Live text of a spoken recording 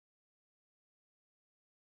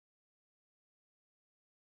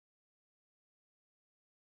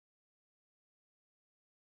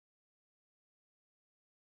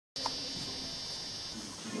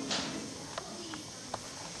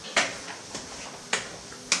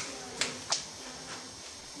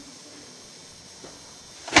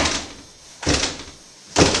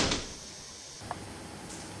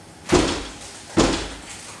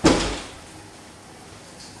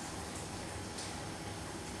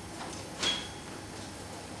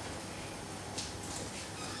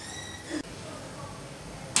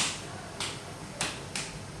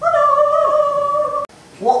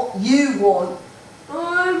what you want.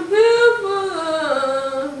 I'm here for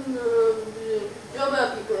job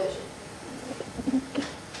application.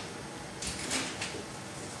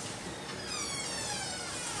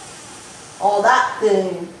 Oh, that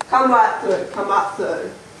thing. Come right through, come right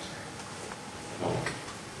through.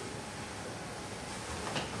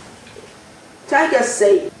 Take a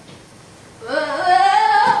seat.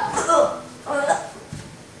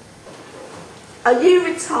 Are you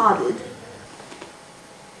retarded?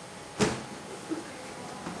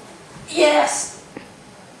 Yes.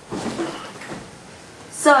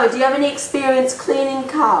 So, do you have any experience cleaning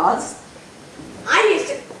cars? I used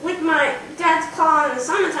to lick my dad's car in the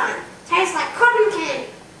summertime. Tastes like cotton candy.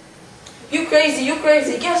 You crazy,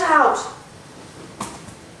 get out!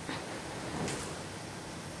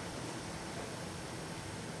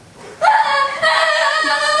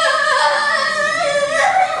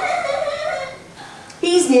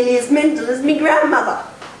 He's nearly as mental as me grandmother.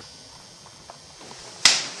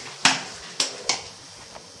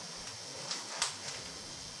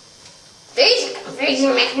 These are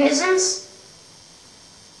confusing mechanisms.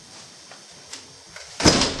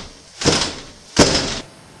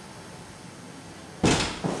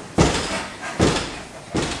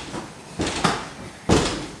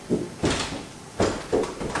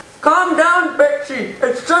 Calm down, Betsy.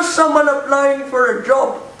 It's just someone applying for a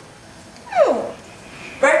job. Oh.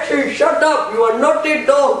 Betsy, shut up. You are not a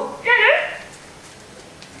dog.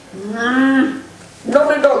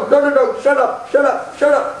 Not a dog, not a dog. Shut up, shut up,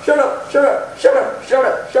 shut up, shut up, shut up, shut up, shut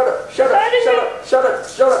up, shut up, shut up, shut up, shut up,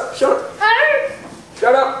 shut up, shut up.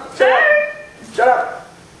 Shut up, shut up, shut up.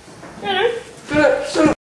 Shut up, shut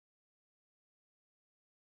up.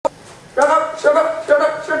 Shut up, shut up, shut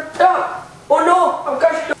up, shut up. Oh no, I've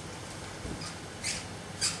got you.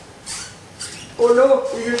 Oh no,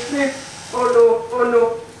 you sleep. Oh no, oh no.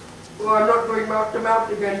 Oh, I'm not going mouth to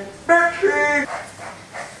mouth again. Betsy!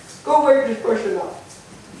 Go wake this person up.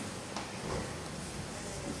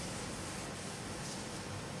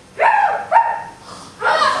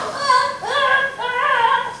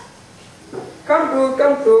 Come through,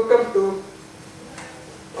 come through, come through.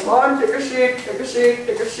 Come on, take a seat, take a seat,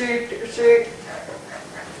 take a seat, take a seat.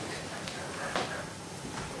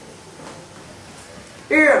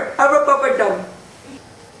 Here, have a puppet done.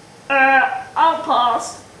 I'll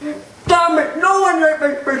pass. Damn it, no one let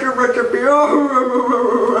me fish a recipe.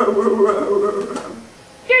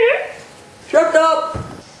 Shut up.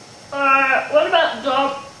 What about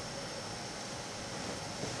dog?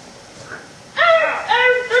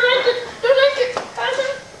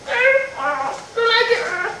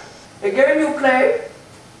 The game you play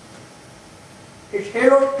is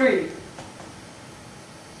Hero 3.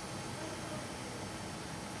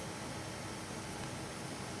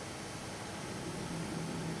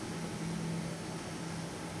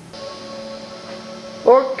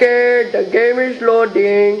 Okay, the game is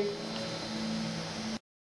loading.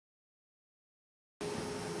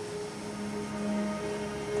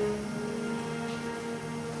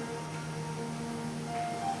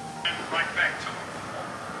 Right back to it.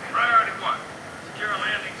 Priority 1. Secure a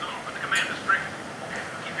landing zone for the commander's frigate.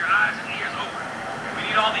 Keep your eyes and ears open. We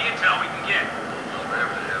need all the intel we can get.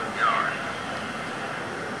 Whatever the hell we are.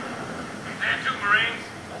 Stand to, Marines.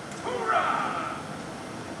 Hoorah!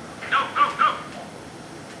 Go, go, go!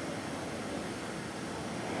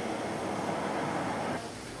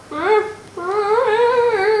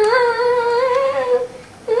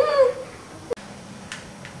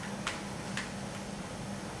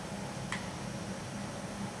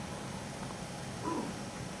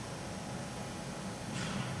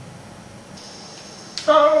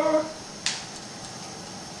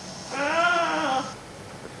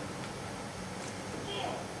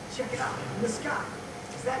 Check it out, in the sky.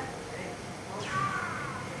 Is that...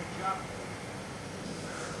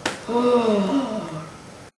 Oh.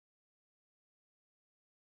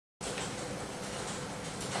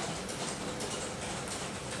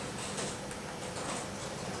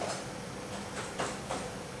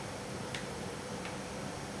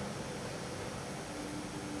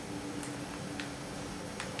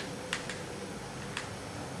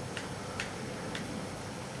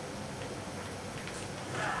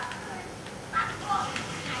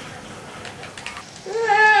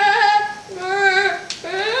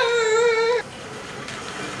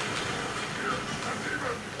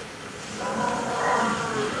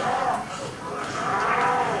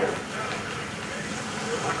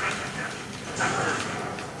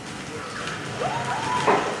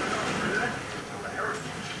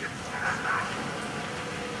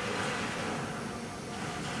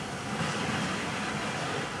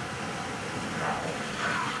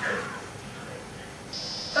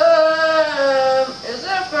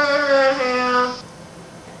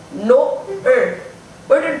 Hey,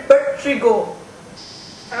 where did Betsy go?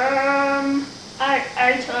 I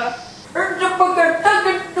ate her.